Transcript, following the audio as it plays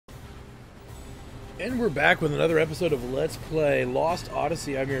And we're back with another episode of Let's Play Lost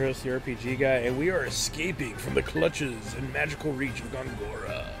Odyssey. I'm your host, the RPG Guy, and we are escaping from the clutches and magical reach of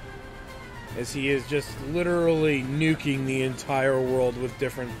Gongora. As he is just literally nuking the entire world with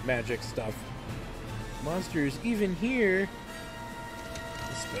different magic stuff. Monsters even here.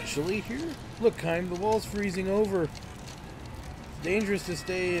 Especially here. Look, Kime, the wall's freezing over. It's dangerous to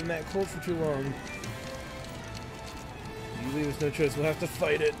stay in that cold for too long. You leave us no choice, we'll have to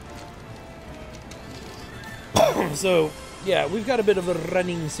fight it. So, yeah, we've got a bit of a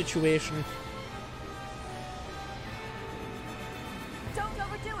running situation. Don't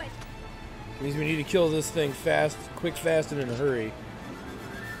overdo it. Means we need to kill this thing fast, quick, fast, and in a hurry.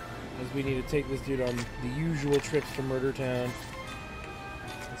 As we need to take this dude on the usual trips to Murder Town.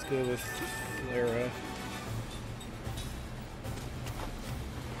 Let's go with Clara.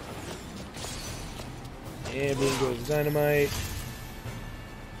 And boom goes dynamite.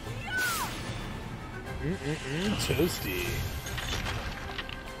 Toasty.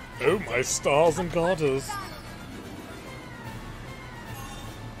 Oh, my stars and garters.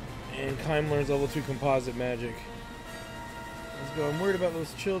 And Kime learns level 2 composite magic. Let's go. I'm worried about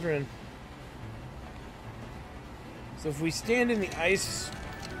those children. So if we stand in the ice,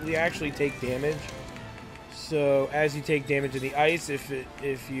 we actually take damage. So as you take damage in the ice,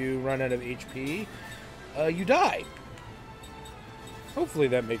 if you run out of HP, you die. Hopefully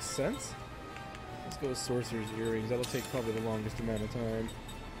that makes sense. Let's go with Sorcerer's Earrings. That'll take probably the longest amount of time.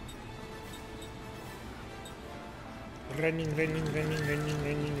 Running.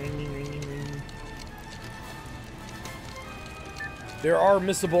 There are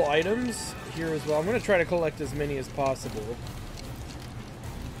missable items here as well. I'm going to try to collect as many as possible.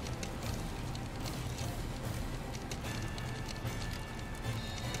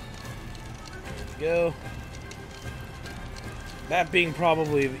 There we go. That being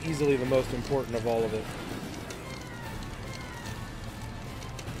probably easily the most important of all of it.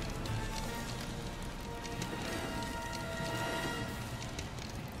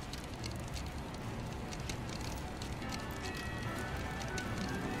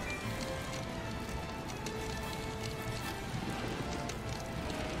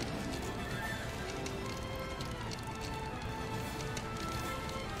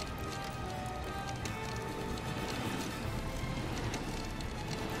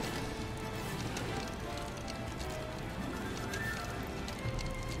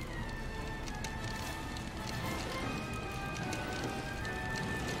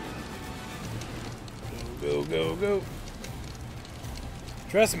 Go.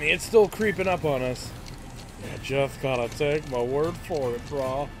 Trust me, it's still creeping up on us. You just gotta take my word for it,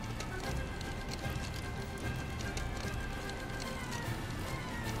 brah.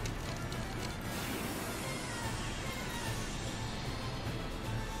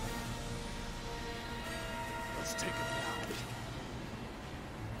 Let's take it down.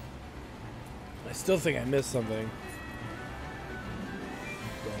 I still think I missed something.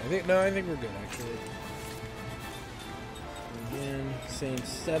 But I think we're good, actually. Again, same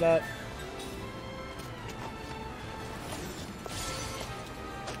setup.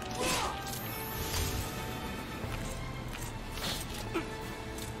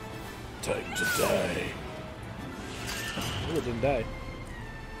 Time to die. Oh, it didn't die.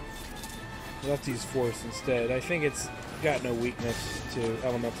 We'll have to use force instead. I think it's got no weakness to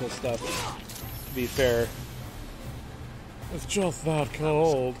elemental stuff, to be fair. It's just that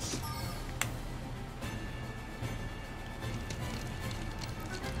cold.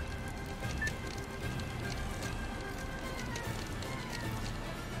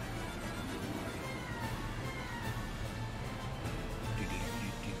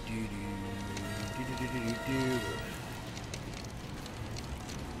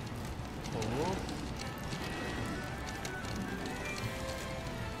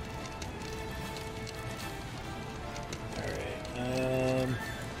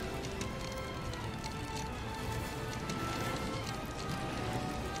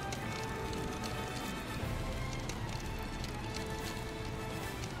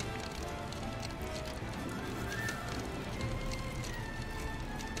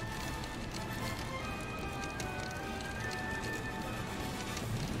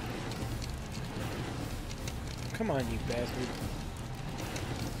 Come on, you bastard.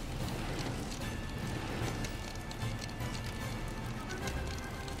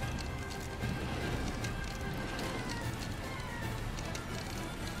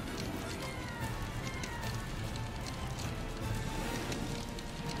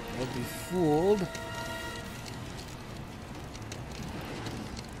 Don't be fooled.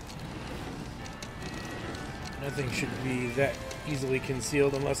 Nothing should be that easily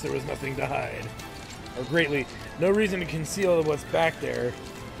concealed unless there was nothing to hide. Or greatly. No reason to conceal what's back there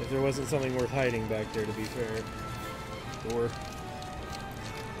if there wasn't something worth hiding back there, to be fair. Door.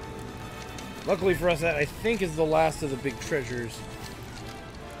 Luckily for us, that I think is the last of the big treasures.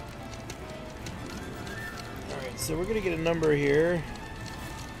 Alright, so we're gonna get a number here.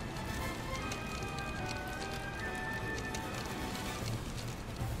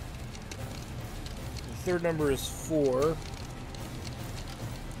 The third number is 4.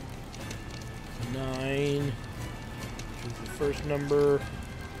 9, which is the first number.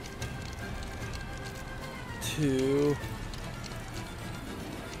 2,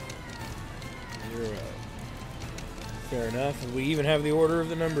 0. Fair enough. And we even have the order of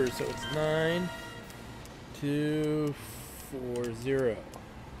the numbers, so it's 9, 2, 4, 0.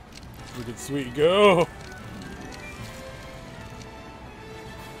 Look at sweet go.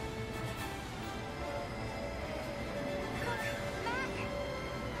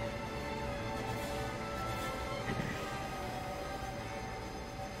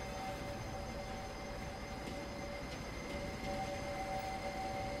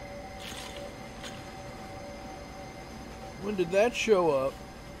 When did that show up?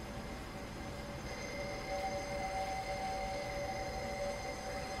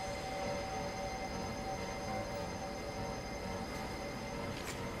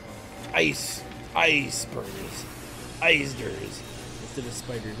 Iceburgers. Iceders. Instead of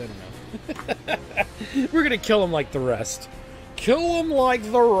spiders, I don't know. We're gonna kill them like the rest. Kill them like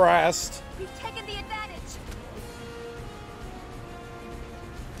the rest. We've taken the advantage.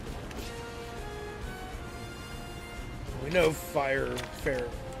 We know Flaris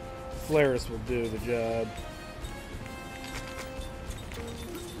will do the job.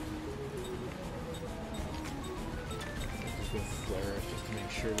 Let's go Flaris just to make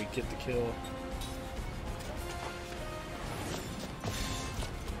sure we get the kill.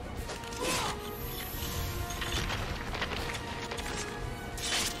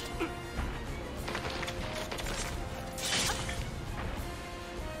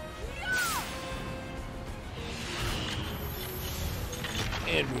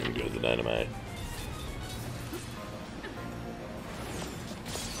 And we're gonna go to the dynamite.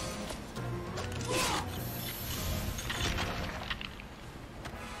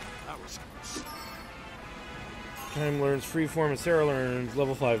 Time learns freeform and Sarah learns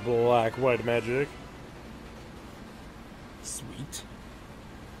level 5 black white magic. Sweet.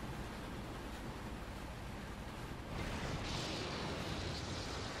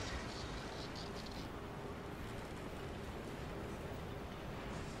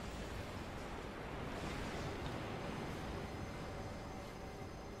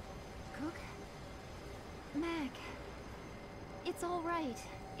 Mac, it's all right.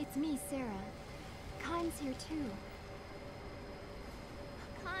 It's me, Sarah. Kyne's here too.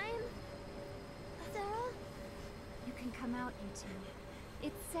 Kyne? Sarah? You can come out, you two.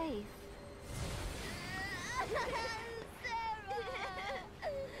 It's safe.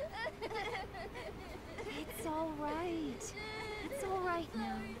 It's all right. It's all right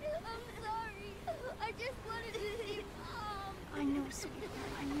now. I'm sorry. I just wanted to see Mom. I know,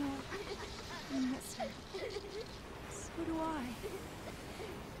 sweetheart. I know. I miss her. So do I.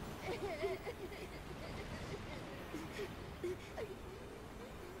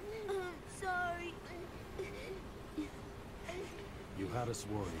 I'm sorry. You had us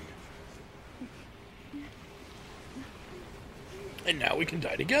worried. And now we can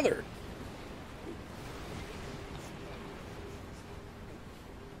die together.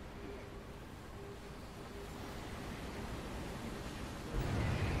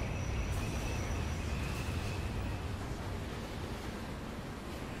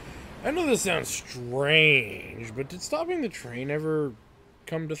 I know this sounds strange, but did stopping the train ever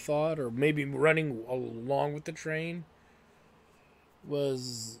come to thought? Or maybe running along with the train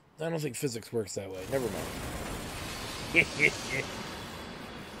was... I don't think physics works that way. Never mind.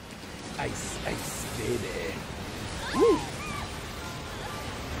 Ice, ice, baby. Woo!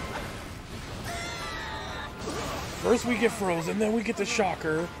 First we get frozen, then we get the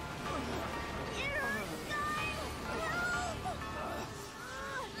shocker.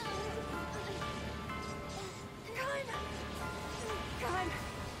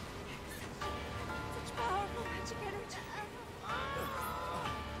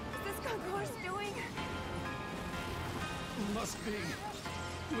 Must be.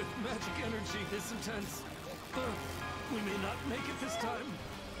 With magic energy this intense, we may not make it this time.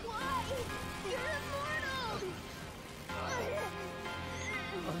 Why? You're immortal.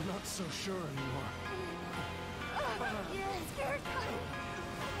 I'm not so sure anymore. You're scared.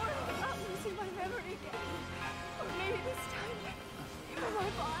 I'm worried about losing my memory again. Or maybe this time, even my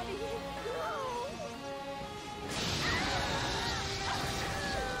body. No.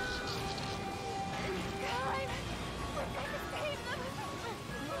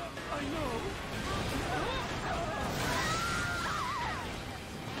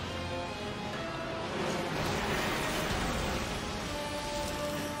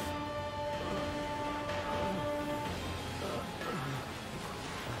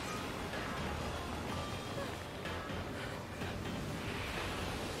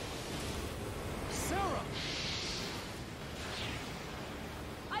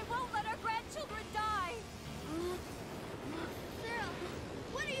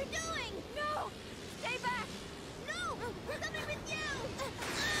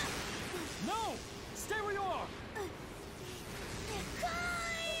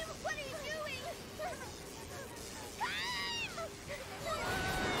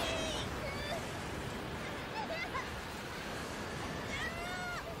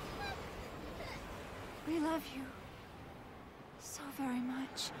 We love you so very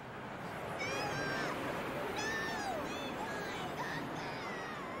much.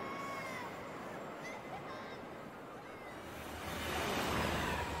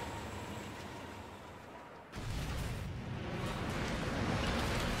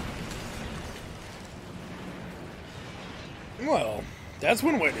 Well, that's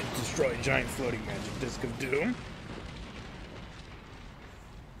one way to destroy a giant floating magic disc of doom.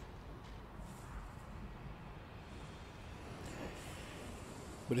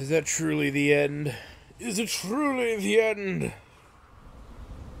 But is that truly the end? Is it truly the end?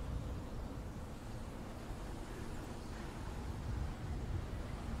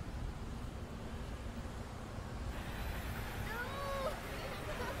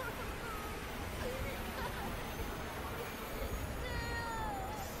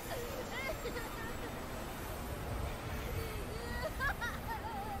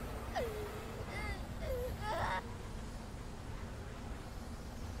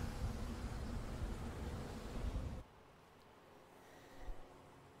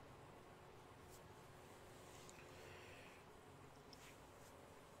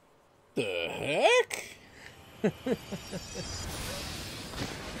 The heck? The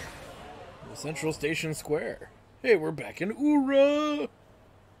Central Station Square. Hey, we're back in Ura!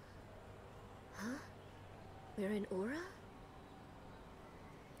 Huh? We're in Ura?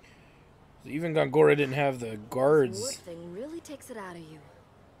 Even Gongora didn't have the guards. This thing really takes it out of you.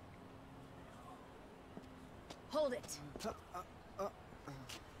 Hold it.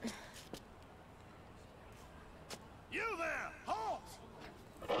 You there! Halt!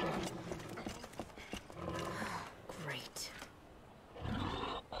 Great.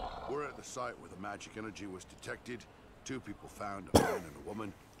 We're at the site where the magic energy was detected. 2 people found, a man and a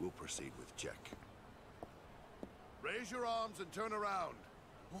woman. We'll proceed with check. Raise your arms and turn around.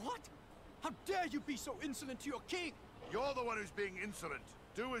 What? How dare you be so insolent to your king? You're the one who's being insolent.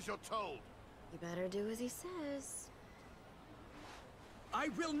 Do as you're told. You better do as he says. I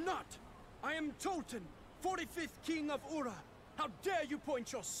will not! I am Tolten, 45th King of Ura. How dare you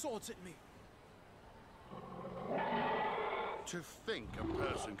point your swords at me? To think a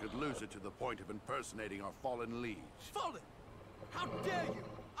person could lose it to the point of impersonating our fallen liege. Fallen! How dare you!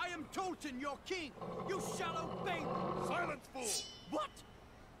 I am Tolten, your king! You shall obey me! Silence, fool! What?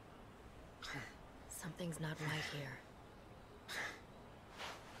 Something's not right here.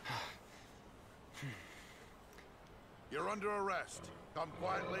 You're under arrest. Come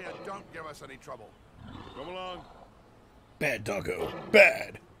quietly and don't give us any trouble. Come along. Bad doggo.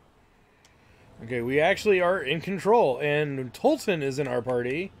 Bad. Okay, we actually are in control, and Tolten is in our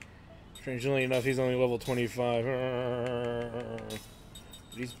party. Strangely enough, he's only level 25. But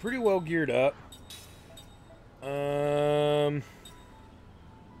he's pretty well geared up.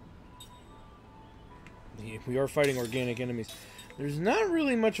 We are fighting organic enemies. There's not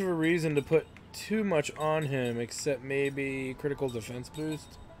really much of a reason to put too much on him, except maybe critical defense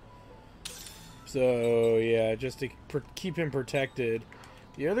boost. So, yeah, just to keep him protected.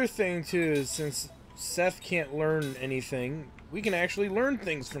 The other thing, too, is since Seth can't learn anything, we can actually learn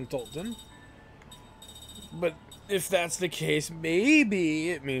things from Tolten. But if that's the case, maybe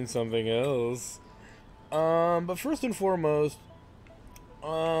it means something else. But first and foremost,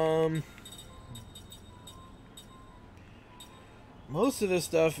 most of this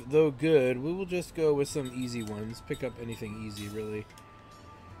stuff, though good, we will just go with some easy ones. Pick up anything easy, really.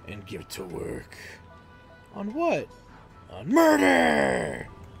 And get to work. On what? On murder!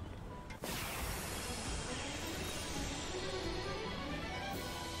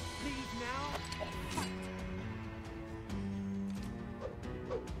 Leave now?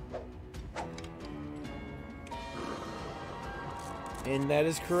 And that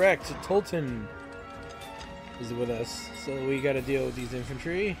is correct. Tolten is with us. So we gotta deal with these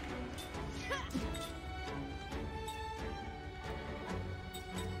infantry.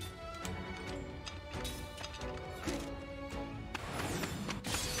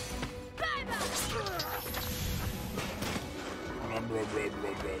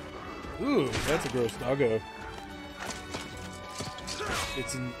 Ooh, that's a gross doggo.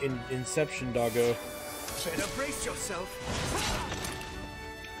 It's an Inception doggo. Better brace yourself.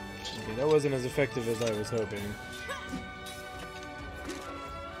 Okay, that wasn't as effective as I was hoping.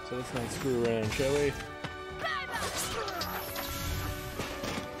 So let's not screw around, shall we?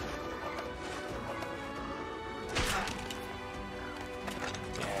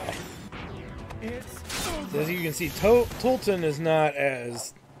 So as you can see, Tolten is not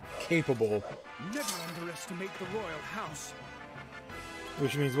as capable. Never underestimate the royal house.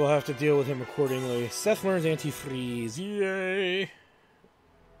 Which means we'll have to deal with him accordingly. Seth learns anti-freeze. Yay!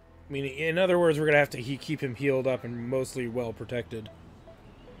 Meaning, in other words, we're gonna have to keep him healed up and mostly well protected.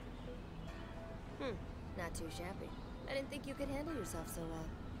 Not too shabby. I didn't think you could handle yourself so well.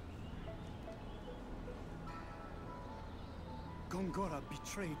 Gongora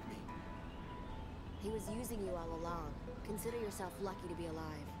betrayed me. He was using you all along. Consider yourself lucky to be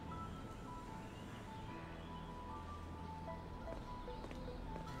alive.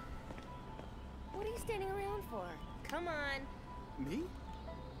 What are you standing around for? Come on. Me?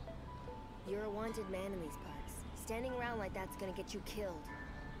 You're a wanted man in these parts. Standing around like that's gonna get you killed.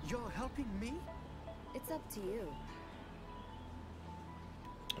 You're helping me? It's up to you.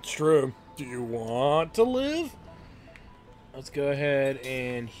 It's true. Do you want to live? Let's go ahead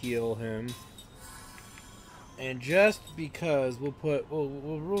and heal him. And just because we'll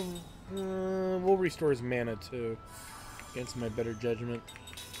restore his mana too, against my better judgment.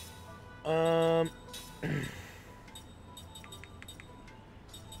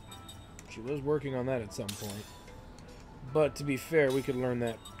 She was working on that at some point, but to be fair, we could learn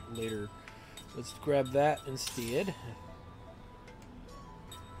that later. Let's grab that instead,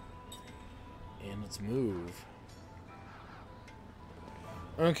 and let's move.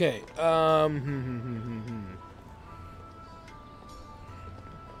 Okay. I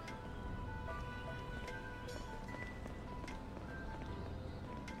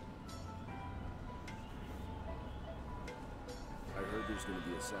heard there's going to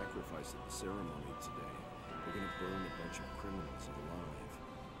be a sacrifice at the ceremony today. They're going to burn a bunch of criminals alive.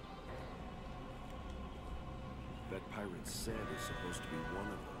 That pirate Sed is supposed to be one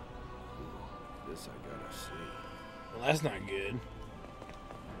of them. Ooh, this I gotta see. Well, that's not good.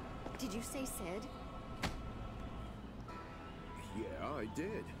 Did you say Sid? Yeah, I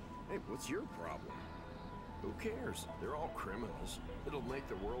did. Hey, what's your problem? Who cares? They're all criminals. It'll make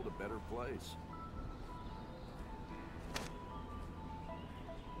the world a better place.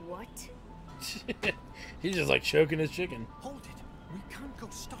 What? He's just like choking his chicken. Hold it. We can't go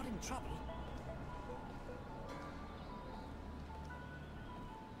starting trouble.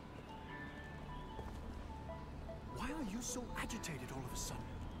 Why are you so agitated all of a sudden?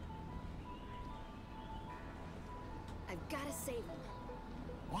 I've gotta save him.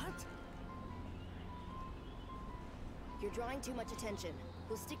 What? You're drawing too much attention.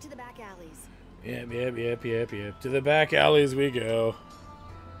 We'll stick to the back alleys. Yep. To the back alleys we go.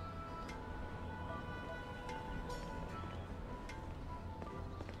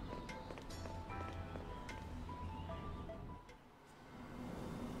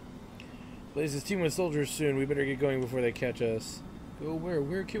 Blaze's team with soldiers soon. We better get going before they catch us. Go where?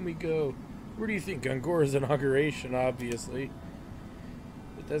 Where can we go? Where do you think? Gongora's inauguration, obviously.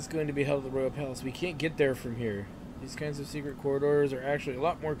 But that's going to be held at the Royal Palace. We can't get there from here. These kinds of secret corridors are actually a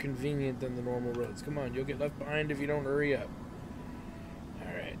lot more convenient than the normal roads. Come on, you'll get left behind if you don't hurry up.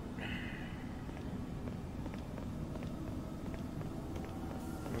 Alright.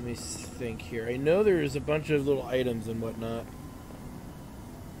 Let me think here. I know there's a bunch of little items and whatnot.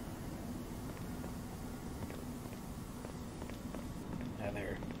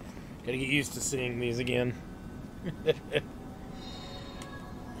 Gotta get used to seeing these again.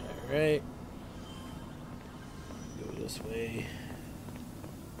 Alright. Go this way.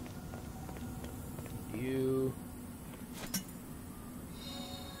 You.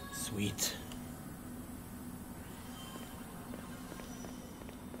 Sweet.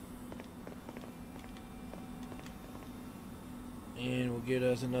 And we'll get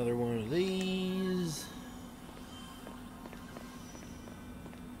us another one of these.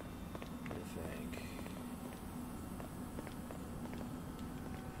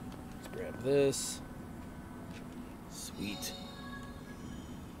 This. Sweet.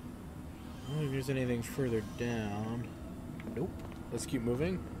 I don't know if there's anything further down. Nope. Let's keep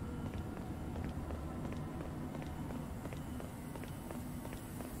moving.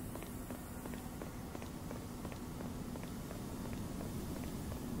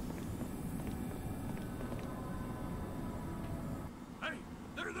 Hey,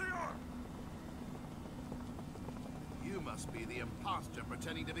 there they are! You must be the imposter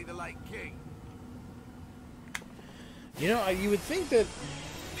pretending to be the Light King. You know, you would think that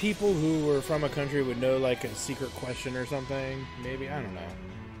people who were from a country would know, like, a secret question or something. Maybe, I don't know.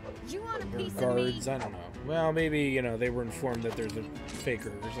 You want a Or piece of guards, me? I don't know. Well, maybe, you know, they were informed that there's a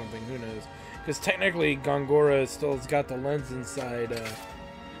faker or something. Who knows? Because technically, Gongora still's got the lens inside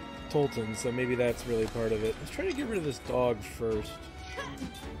Tolten, so maybe that's really part of it. Let's try to get rid of this dog first.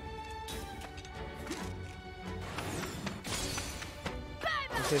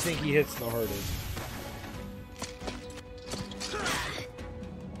 Since I think he hits the hardest.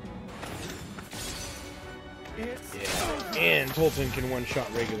 Yeah, And Tolten can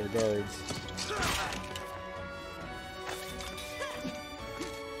one-shot regular guards.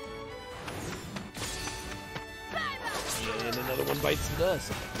 And another one bites the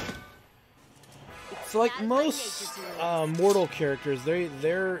dust. So like most mortal characters,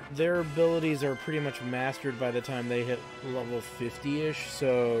 their abilities are pretty much mastered by the time they hit level 50-ish.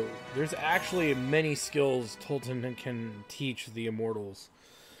 So there's actually many skills Tolten can teach the immortals.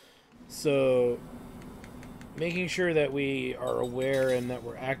 So making sure that we are aware and that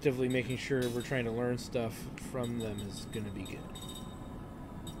we're actively making sure we're trying to learn stuff from them is going to be good.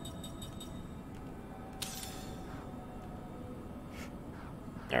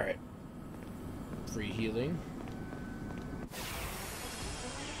 Alright. Free healing.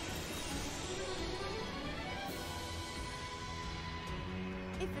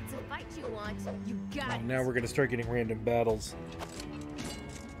 If it's a fight you want, you got it. Now we're going to start getting random battles.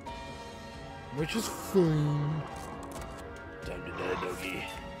 Which is fun. Time to die, doggy.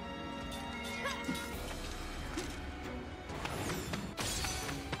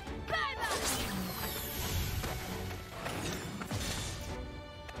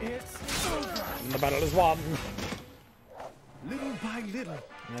 It's over. And the battle is won. Little by little.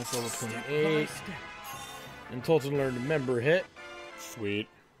 And that's level Step by 28. step. And Tolten learned member hit. Sweet.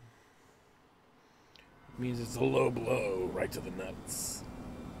 Means it's a low blow right to the nuts.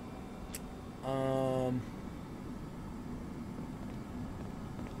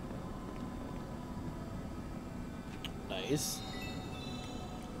 Nice.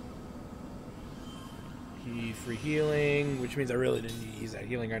 Free healing, which means I really didn't need to use that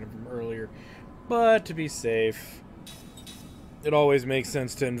healing item from earlier. But to be safe, it always makes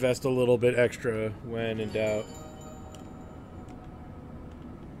sense to invest a little bit extra when in doubt.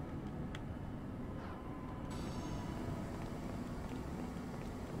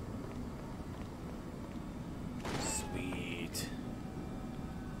 Sweet.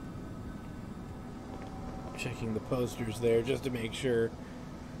 Checking the posters there just to make sure,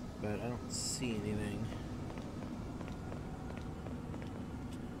 but I don't see anything.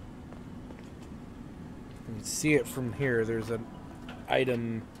 You can see it from here. There's an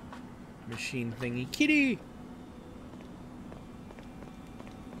item machine thingy. Kitty!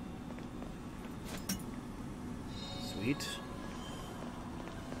 Sweet.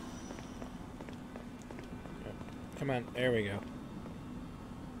 Come on, there we go.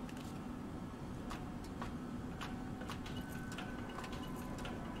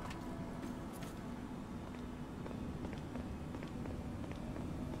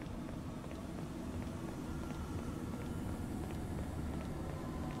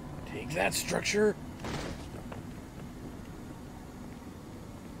 Take that, structure.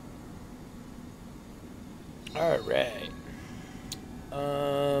 All right.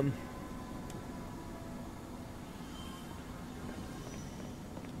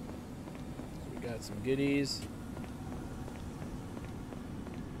 We got some goodies.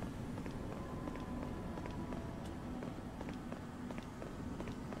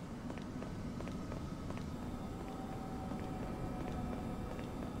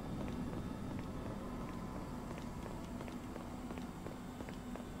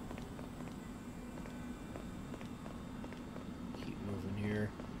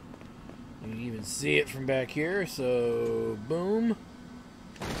 See it from back here, so boom.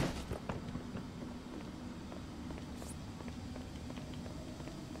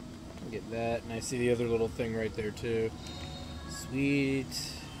 Get that, and I see the other little thing right there too. Sweet.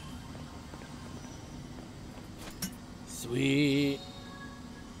 Sweet.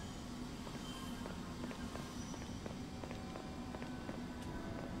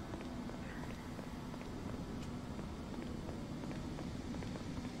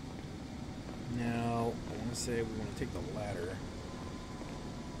 Say we want to take the ladder.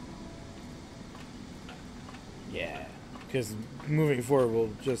 Yeah, because moving forward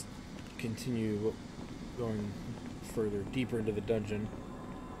we'll just continue going further, deeper into the dungeon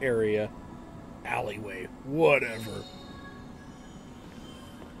area, alleyway, whatever.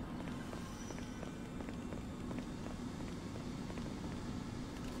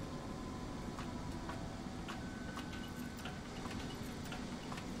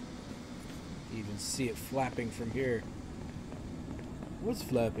 See it flapping from here. What's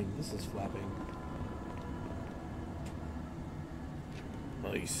flapping? This is flapping.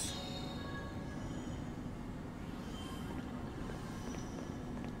 Nice.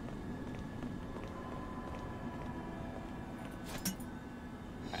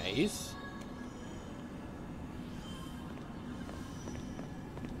 Nice.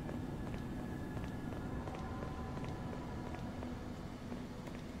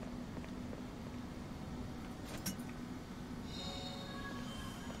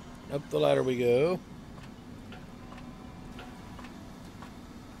 Up the ladder we go.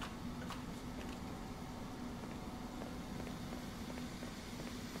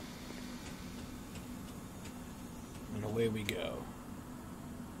 And away we go.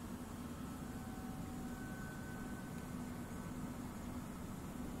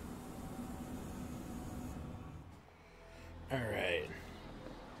 Alright.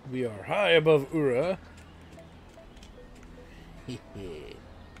 We are high above Ura.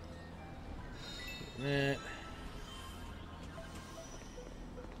 That.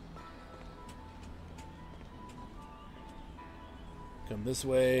 Come this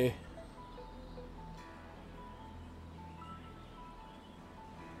way.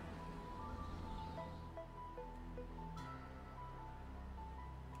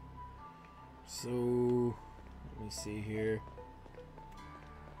 So, let me see here.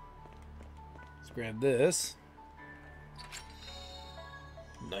 Let's grab this.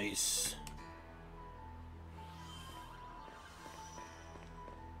 Nice.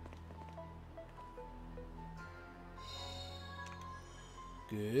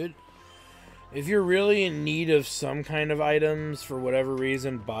 Good. If you're really in need of some kind of items for whatever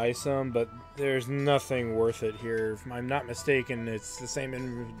reason, buy some, but there's nothing worth it here. If I'm not mistaken, it's the same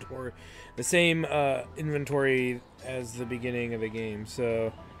inventory as the beginning of the game,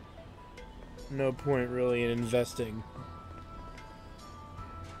 so no point really in investing.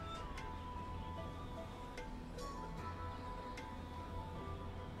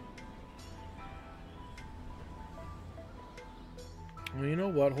 Well, you know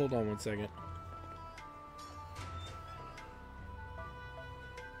what? Hold on one second.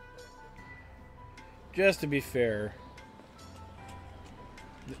 Just to be fair,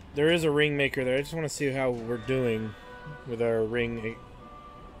 there is a ring maker there. I just want to see how we're doing with our ring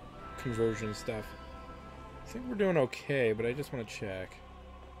conversion stuff. I think we're doing okay, but I just want to check.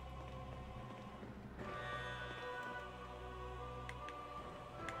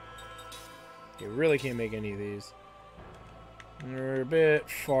 You really can't make any of these. They're a bit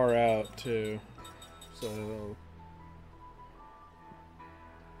far out, too. So,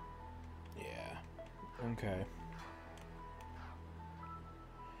 yeah. Okay.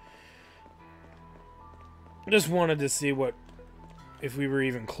 I just wanted to see if we were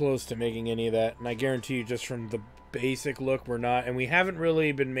even close to making any of that. And I guarantee you, just from the basic look, we're not. And we haven't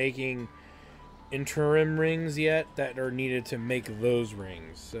really been making interim rings yet that are needed to make those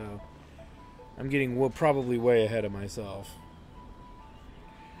rings. So, I'm getting probably way ahead of myself.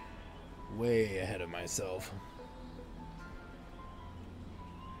 Way ahead of myself.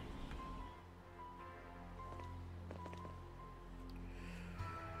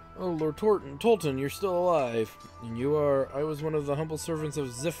 Oh, Lord Tolten, you're still alive. And you are. I was one of the humble servants of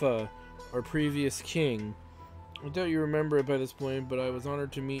Ziffa, our previous king. I doubt you remember it by this point, but I was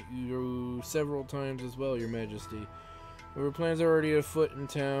honored to meet you several times as well, your majesty. There were plans already afoot in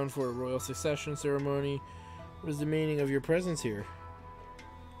town for a royal succession ceremony. What is the meaning of your presence here?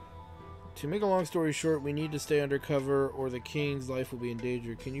 To make a long story short, we need to stay undercover or the king's life will be in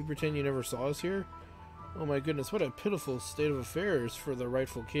danger. Can you pretend you never saw us here? Oh my goodness, what a pitiful state of affairs for the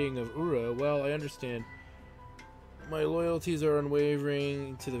rightful king of Ura. Well, I understand. My loyalties are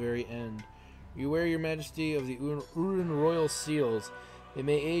unwavering to the very end. You wear, your majesty, of the Uran royal seals. They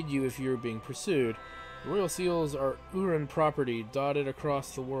may aid you if you are being pursued. The royal seals are Uran property, dotted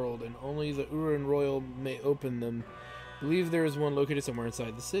across the world, and only the Uran royal may open them. I believe there is one located somewhere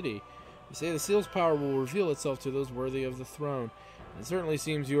inside the city. You say the seal's power will reveal itself to those worthy of the throne. It certainly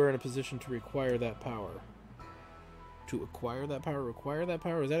seems you are in a position to require that power. To acquire that power? Require that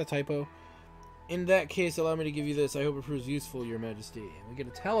power? Is that a typo? In that case, allow me to give you this. I hope it proves useful, your majesty. And we get a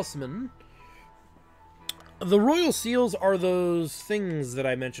talisman. The royal seals are those things that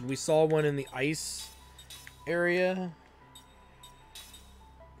I mentioned. We saw one in the ice area.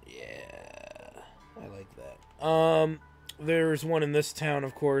 Yeah, I like that. There's one in this town,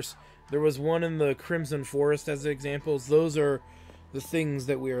 of course. There was one in the Crimson Forest as examples. Those are the things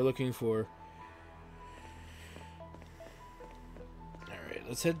that we are looking for. Alright,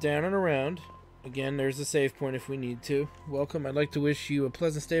 let's head down and around. Again, there's a save point if we need to. Welcome. I'd like to wish you a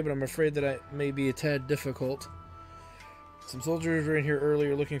pleasant stay, but I'm afraid that it may be a tad difficult. Some soldiers were in here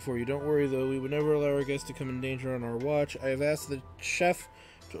earlier looking for you. Don't worry, though. We would never allow our guests to come in danger on our watch. I have asked the chef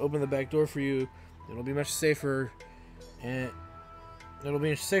to open the back door for you. It'll be much safer, and it'll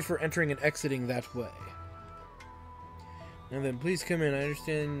be safer entering and exiting that way. Now then, please come in. I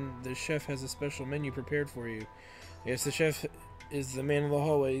understand the chef has a special menu prepared for you. Yes, the chef is the man in the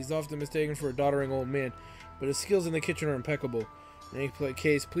hallway. He's often mistaken for a doddering old man, but his skills in the kitchen are impeccable. In any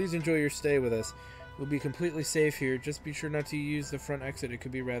case, please enjoy your stay with us. We'll be completely safe here. Just be sure not to use the front exit. It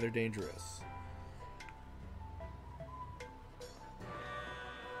could be rather dangerous.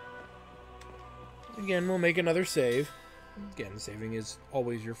 Again, we'll make another save. Again, saving is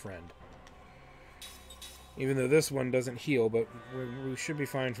always your friend. Even though this one doesn't heal, but we should be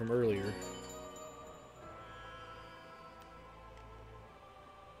fine from earlier.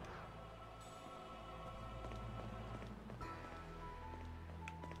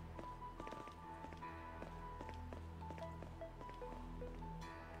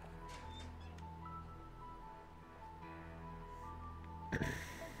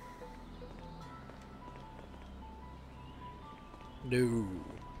 No.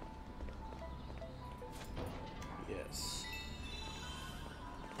 Yes.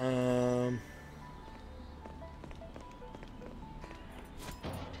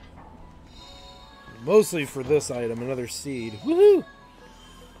 Mostly for this item, another seed. Woohoo!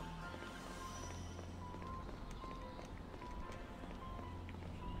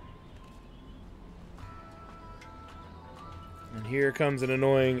 And here comes an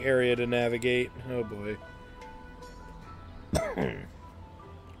annoying area to navigate. Oh boy.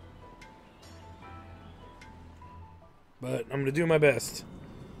 But I'm gonna do my best.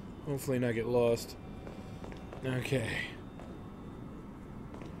 Hopefully not get lost. Okay.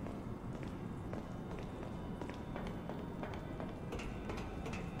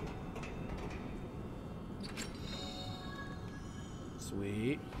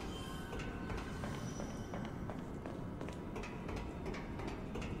 Sweet.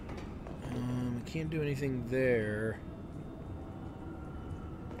 I can't do anything there.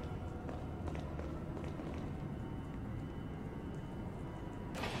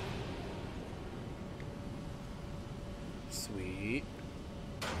 Sweet.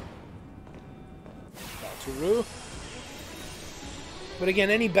 Baturu. But again,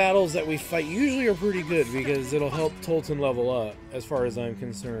 any battles that we fight usually are pretty good because it'll help Tolten level up, as far as I'm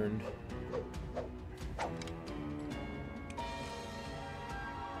concerned.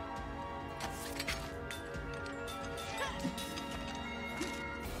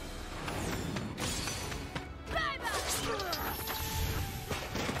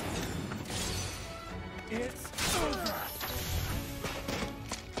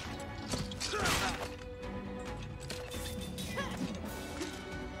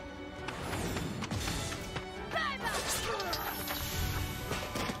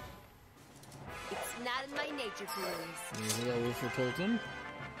 Level for Tolten.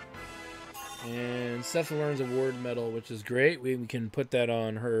 And Seth learns a ward medal, which is great. We can put that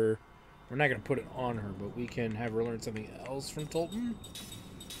on her. We're not going to put it on her, but we can have her learn something else from Tolten.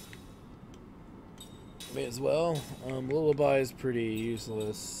 May as well. Lullaby is pretty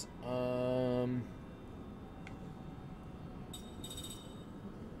useless. Fan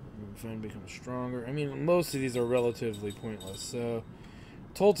becomes stronger. I mean, most of these are relatively pointless. So,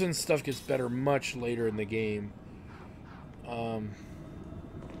 Tolten's stuff gets better much later in the game.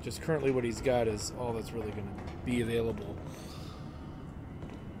 Just currently what he's got is all that's really going to be available.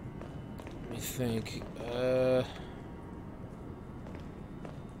 Let me think.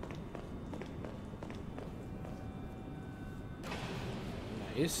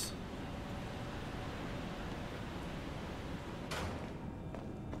 Nice.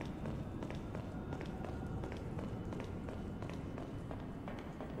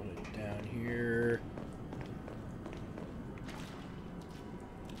 Put it down here.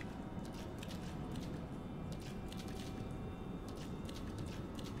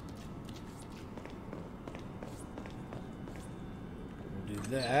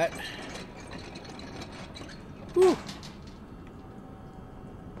 That. Whew.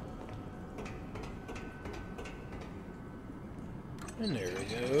 And there we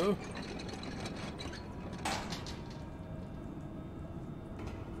go.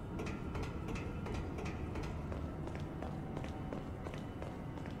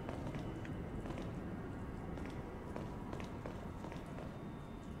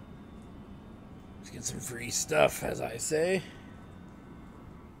 Let's get some free stuff, as I say.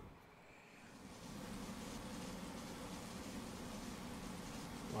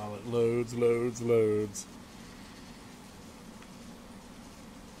 While it loads. We'll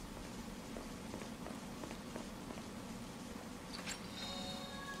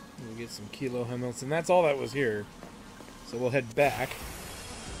get some Kilo Hamilton. That's all that was here. So we'll head back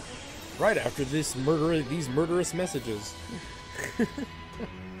right after these murderous messages.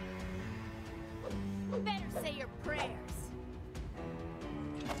 Better say your prayers.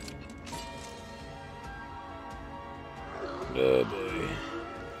 Oh boy.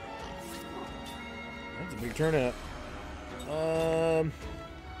 That's a big turnout.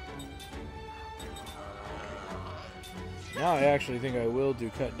 Now I actually think I will do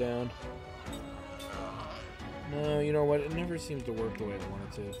cut down. No, you know what? It never seems to work the way I want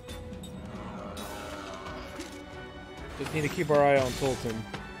it to. Just need to keep our eye on Tolten.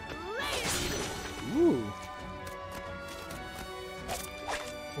 Ooh.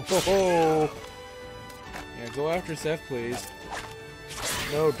 Oh. Yeah, go after Seth, please.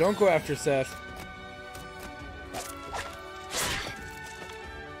 No, don't go after Seth.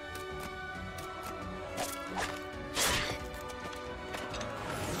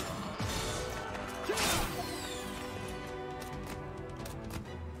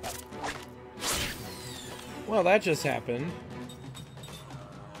 Well, that just happened.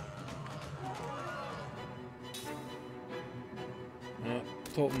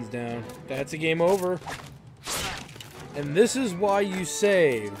 Tolten's down. That's a game over. And this is why you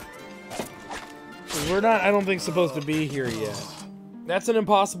save. We're not, I don't think, supposed to be here yet. That's an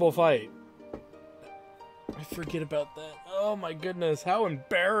impossible fight. I forget about that. Oh my goodness, how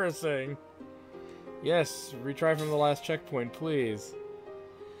embarrassing. Yes, retry from the last checkpoint, please.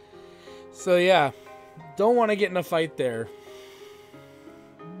 So yeah, don't want to get in a fight there.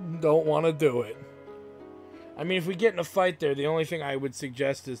 Don't want to do it. I mean, if we get in a fight there, the only thing I would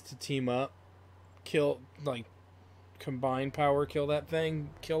suggest is to team up. Kill, like, combine power, kill that thing.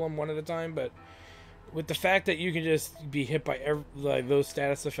 Kill them one at a time, but with the fact that you can just be hit by like, those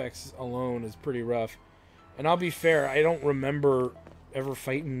status effects alone is pretty rough. And I'll be fair, I don't remember ever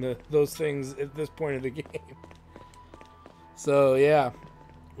fighting those things at this point of the game. So, yeah.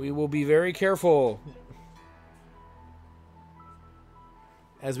 We will be very careful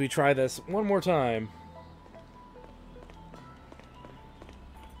as we try this one more time.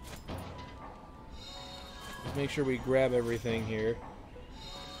 Make sure we grab everything here.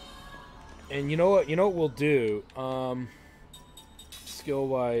 And you know what? You know what we'll do?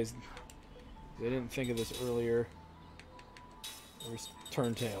 Skill-wise, I didn't think of this earlier. Where's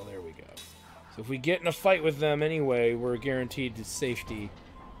Turntail? There we go. So if we get in a fight with them anyway, we're guaranteed to safety.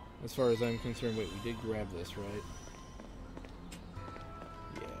 As far as I'm concerned. Wait, we did grab this, right?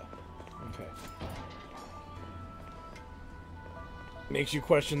 Yeah. Okay. Makes you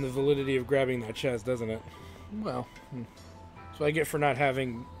question the validity of grabbing that chest, doesn't it? Well, so I get for not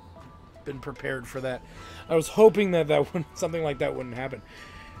having been prepared for that. I was hoping that something like that wouldn't happen.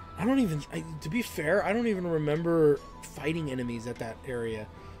 To be fair, I don't even remember fighting enemies at that area.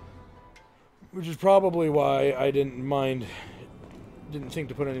 Which is probably why I didn't think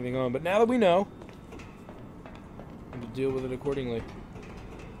to put anything on. But now that we know, we'll deal with it accordingly.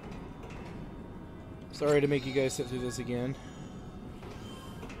 Sorry to make you guys sit through this again.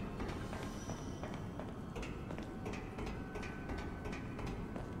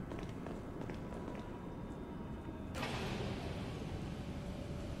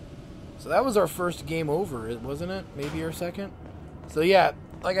 So that was our first game over, wasn't it? Maybe our second? So yeah,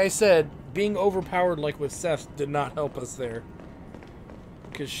 like I said, being overpowered like with Seth did not help us there.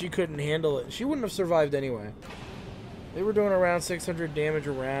 Because she couldn't handle it. She wouldn't have survived anyway. They were doing around 600 damage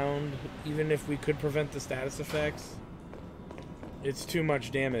a round, even if we could prevent the status effects. It's too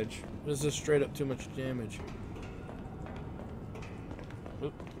much damage. This is straight up too much damage.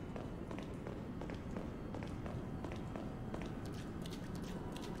 Oop.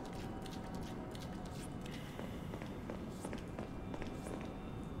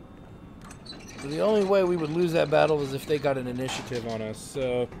 So the only way we would lose that battle is if they got an initiative on us,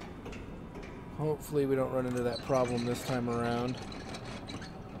 so hopefully we don't run into that problem this time around.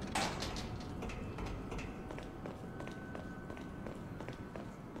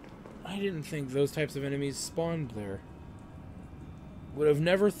 I didn't think those types of enemies spawned there. Would have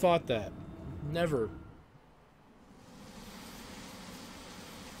never thought that. Never.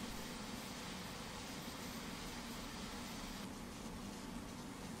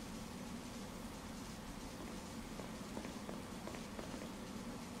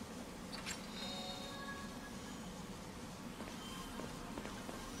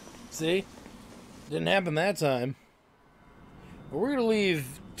 See? Didn't happen that time. But we're gonna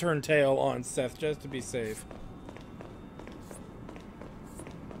leave Turntail on Seth just to be safe.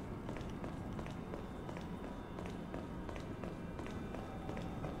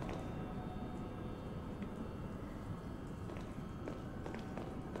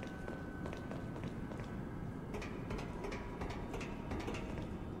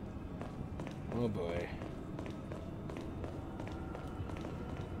 Oh boy.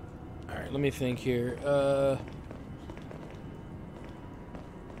 Alright, let me think here. Not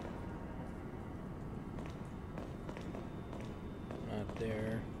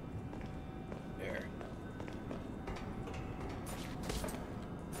there. There.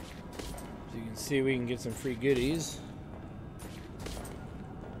 So you can see we can get some free goodies.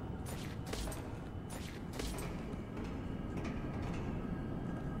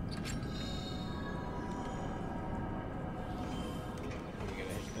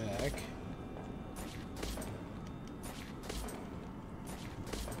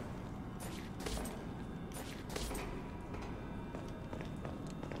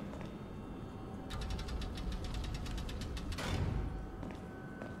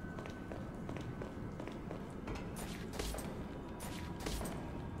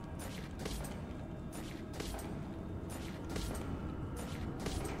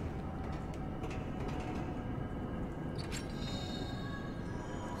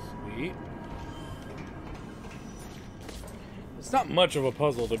 It's not much of a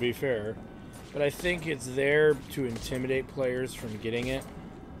puzzle, to be fair, but I think it's there to intimidate players from getting it.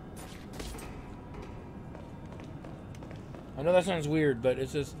 I know that sounds weird, but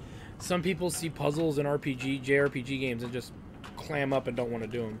it's just some people see puzzles in JRPG games and just clam up and don't want to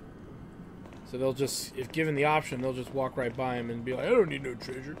do them. So they'll just, if given the option, they'll just walk right by them and be like, I don't need no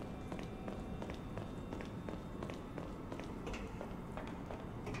treasure.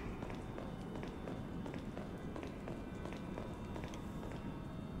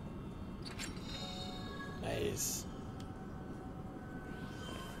 Nice.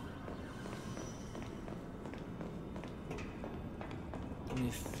 Let me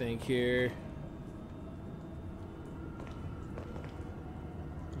think here.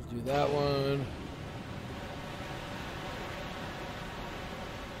 Let's do that one.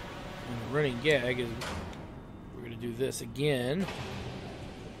 And the running gag is we're going to do this again.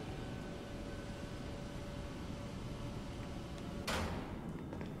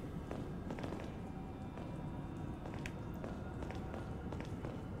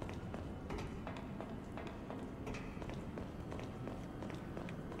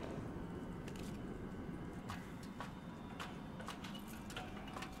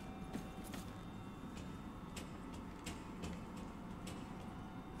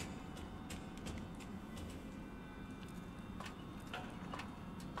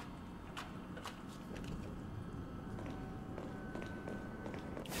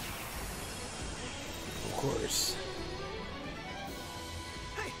 Course.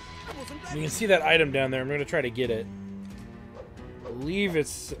 You can see that item down there. I'm going to try to get it. I believe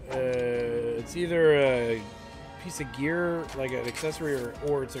it's either a piece of gear, like an accessory,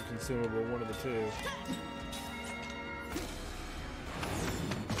 or it's a consumable, one of the two.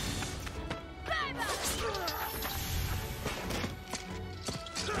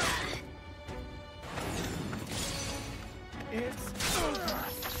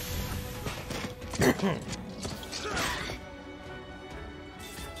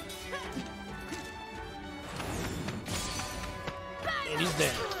 And he's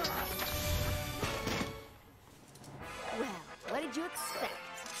dead. Well, what did you expect?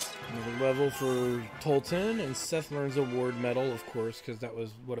 Another level for Tolten, and Seth learns a ward medal, of course, because that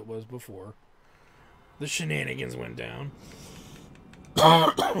was what it was before. The shenanigans went down.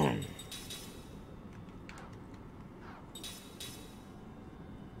 I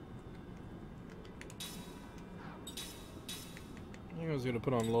think I was going to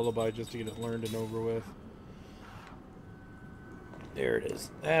put on Lullaby just to get it learned and over with. There it is.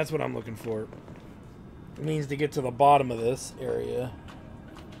 That's what I'm looking for. It means to get to the bottom of this area.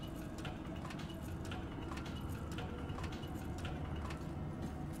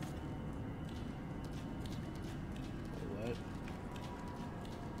 What?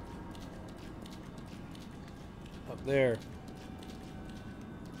 Up there.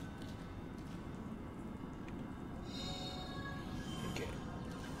 Okay.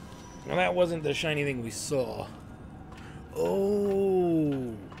 Now that wasn't the shiny thing we saw.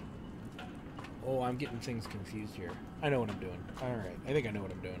 Oh. Oh, I'm getting things confused here. I know what I'm doing. Alright, I think I know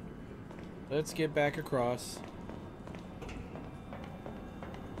what I'm doing. Let's get back across.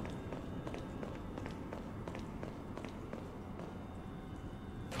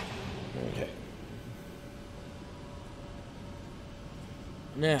 Okay.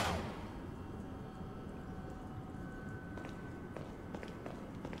 Now.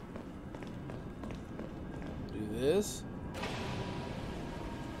 Do this.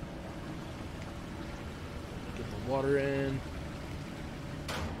 Get the water in.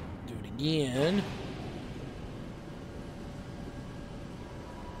 Do it again.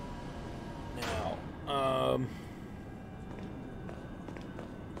 Now,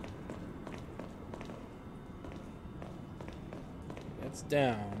 that's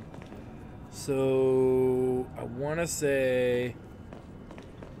down. So I want to say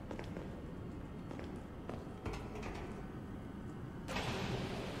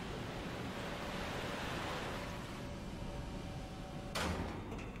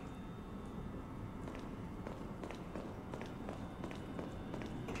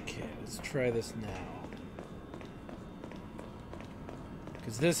try this now,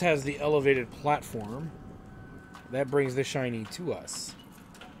 because this has the elevated platform that brings the shiny to us.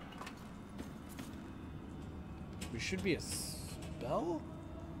 There should be a spell.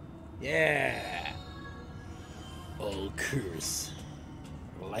 Yeah. Oh, curse.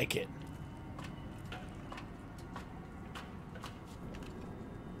 I like it.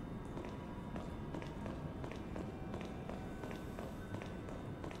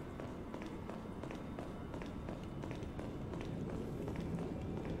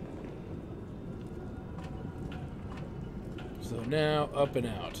 So now up and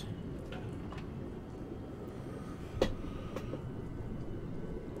out.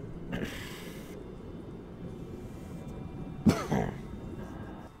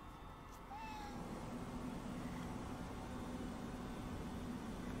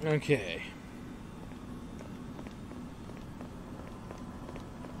 Okay.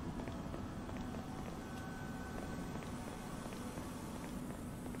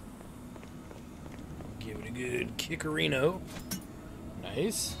 Give it a good kickerino.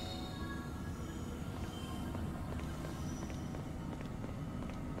 Nice.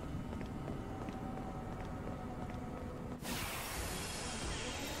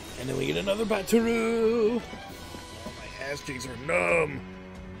 And then we get another Bataru. Oh, my ass cheeks are numb.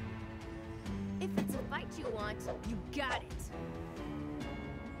 If it's a fight you want, you got it.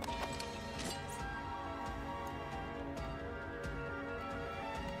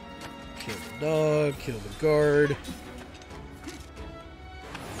 Kill the dog, kill the guard.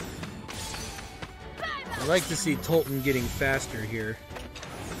 I like to see Tolten getting faster here.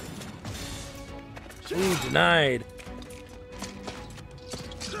 Ooh, denied.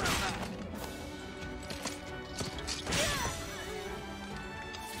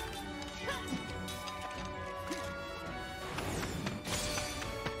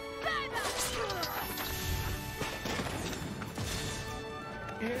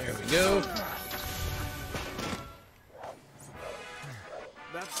 There we go.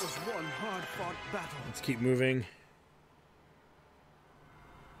 That was one hard-fought battle. Let's keep moving.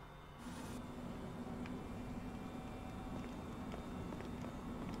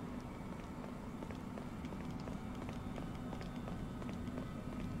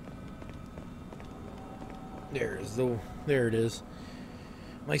 There it is.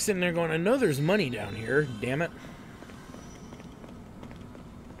 I'm like sitting there going, I know there's money down here, damn it.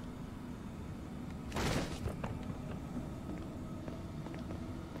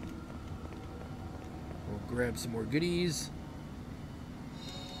 We'll grab some more goodies.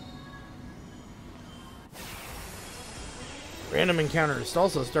 Random encounter is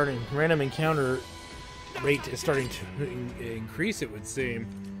also starting. Random encounter rate is starting to increase, it would seem.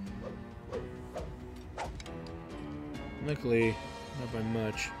 Luckily, not by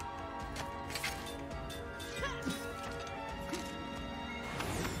much.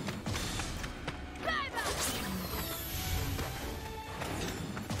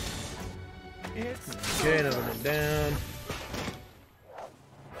 Okay, another one down.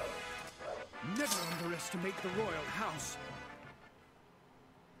 Never underestimate the royal house.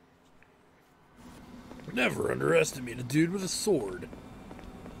 Never underestimate a dude with a sword,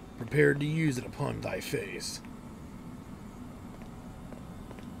 prepared to use it upon thy face.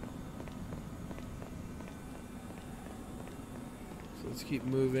 So let's keep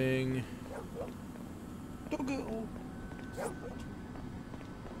moving. Don't go.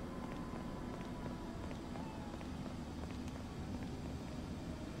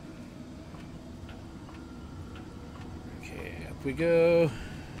 Okay, up we go.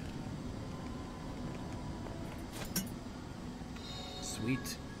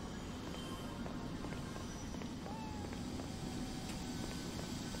 Sweet.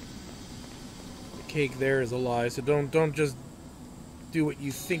 The cake there is a lie, so don't just do what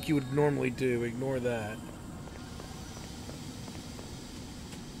you think you would normally do. Ignore that.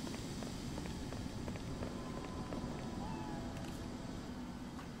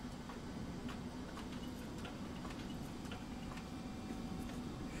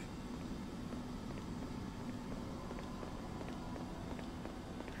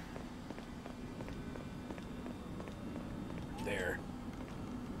 There.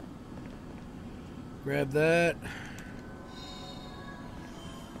 Grab that.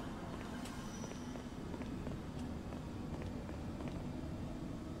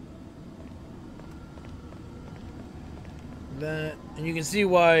 That, and you can see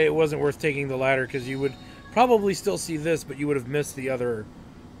why it wasn't worth taking the ladder, because you would probably still see this, but you would have missed the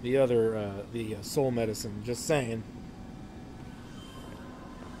soul medicine. Just saying.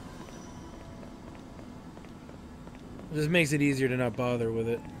 It just makes it easier to not bother with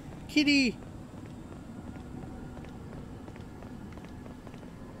it. Kitty!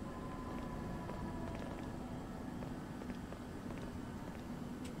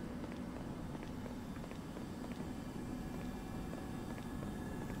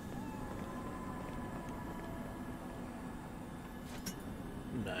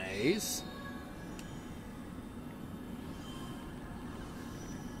 Nice.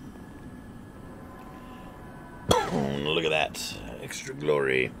 Look at that. Extra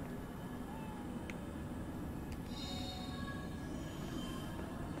glory.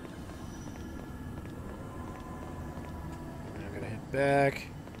 back.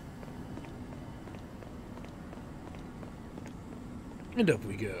 And up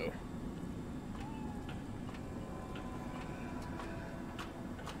we go.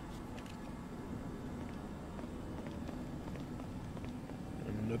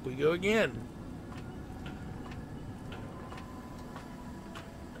 And up we go again.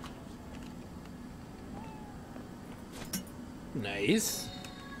 Nice.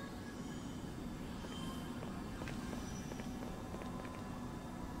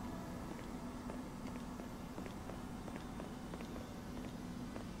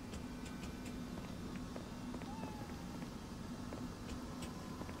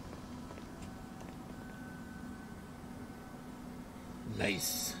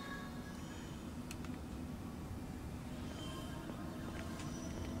 Nice.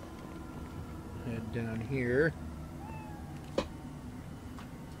 Head down here.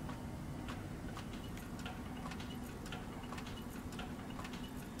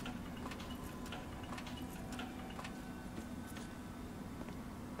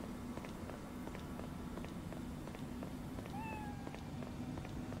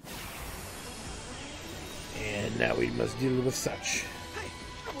 And now we must deal with such. Hey,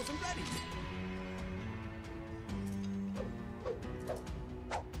 I wasn't ready.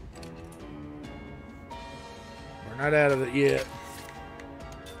 We're not out of it yet.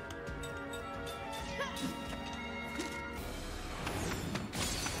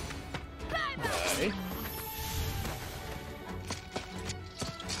 Die.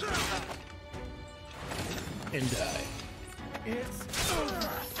 And die. It's over.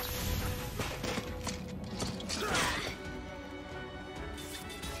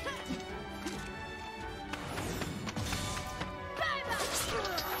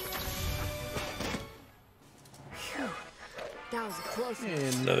 That was a close one.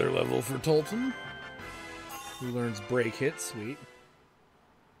 And another level for Tolten, who learns break hit. Sweet.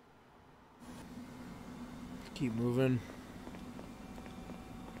 Keep moving.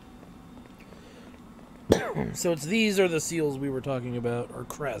 So these are the seals we were talking about, or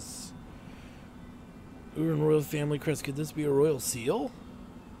crests. Uran royal family crest. Could this be a royal seal?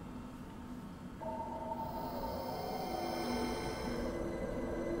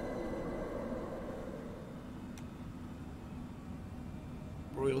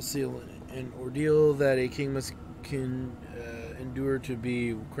 Royal seal, an ordeal that a king must endure to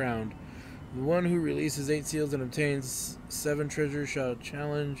be crowned. The one who releases 8 seals and obtains 7 treasures shall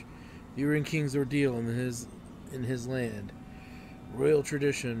challenge the Uran King's ordeal in his land. Royal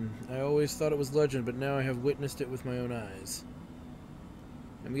tradition. I always thought it was legend, but now I have witnessed it with my own eyes.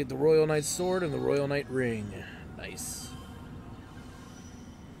 And we get the Royal Knight's sword and the Royal Knight ring. Nice.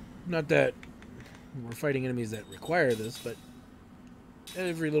 Not that we're fighting enemies that require this, but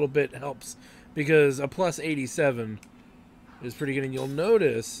every little bit helps, because a plus 87 is pretty good. And you'll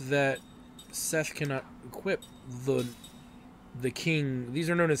notice that Seth cannot equip the king. These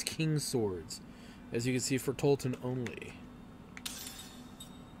are known as king swords, as you can see, for Tolten only.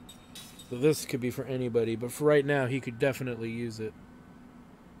 So this could be for anybody, but for right now he could definitely use it.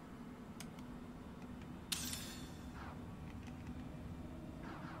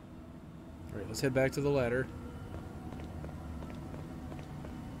 Alright, let's head back to the ladder.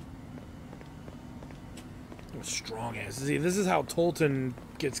 Strong ass. See, this is how Tolten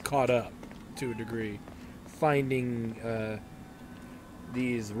gets caught up to a degree, finding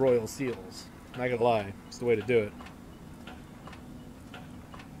these royal seals. Not gonna lie, it's the way to do it.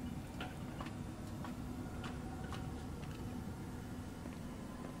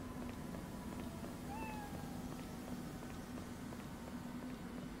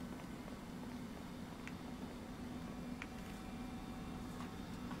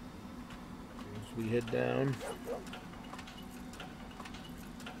 As we head down.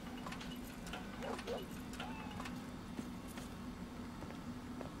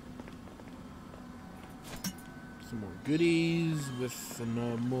 Some more goodies with some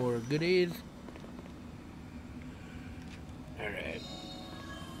more goodies. Alright.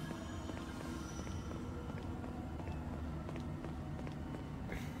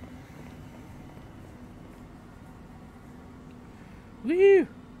 Woo!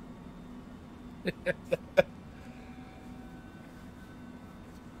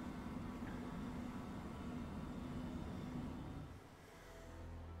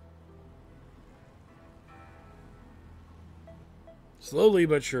 Slowly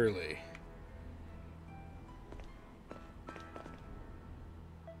but surely.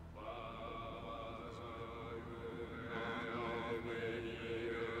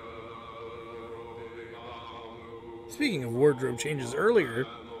 Speaking of wardrobe changes earlier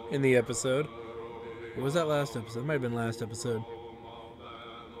in the episode, what was that last episode? It might have been last episode.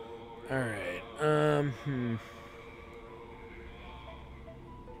 Alright,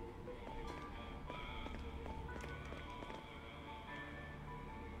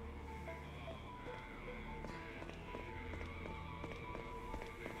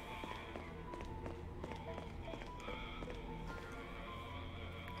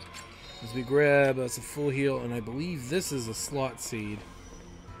 as we grab us a full heal, and I believe this is a slot seed.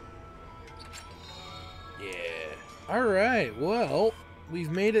 Yeah. Alright, well,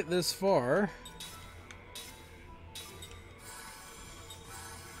 we've made it this far.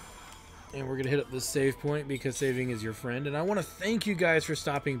 And we're going to hit up this save point because saving is your friend. And I want to thank you guys for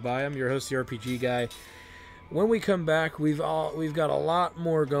stopping by. I'm your host, the RPG Guy. When we come back, we've got a lot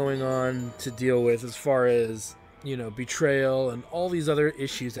more going on to deal with as far as, you know, betrayal and all these other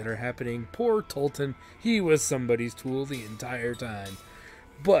issues that are happening. Poor Tolten, he was somebody's tool the entire time.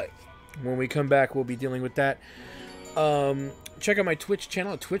 But when we come back, we'll be dealing with that. Check out my Twitch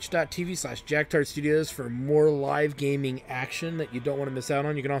channel at twitch.tv/JackTartStudios for more live gaming action that you don't want to miss out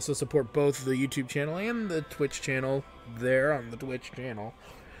on. You can also support both the YouTube channel and the Twitch channel there on the Twitch channel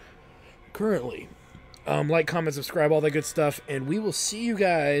currently. Like, comment, subscribe, all that good stuff, and we will see you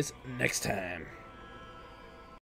guys next time.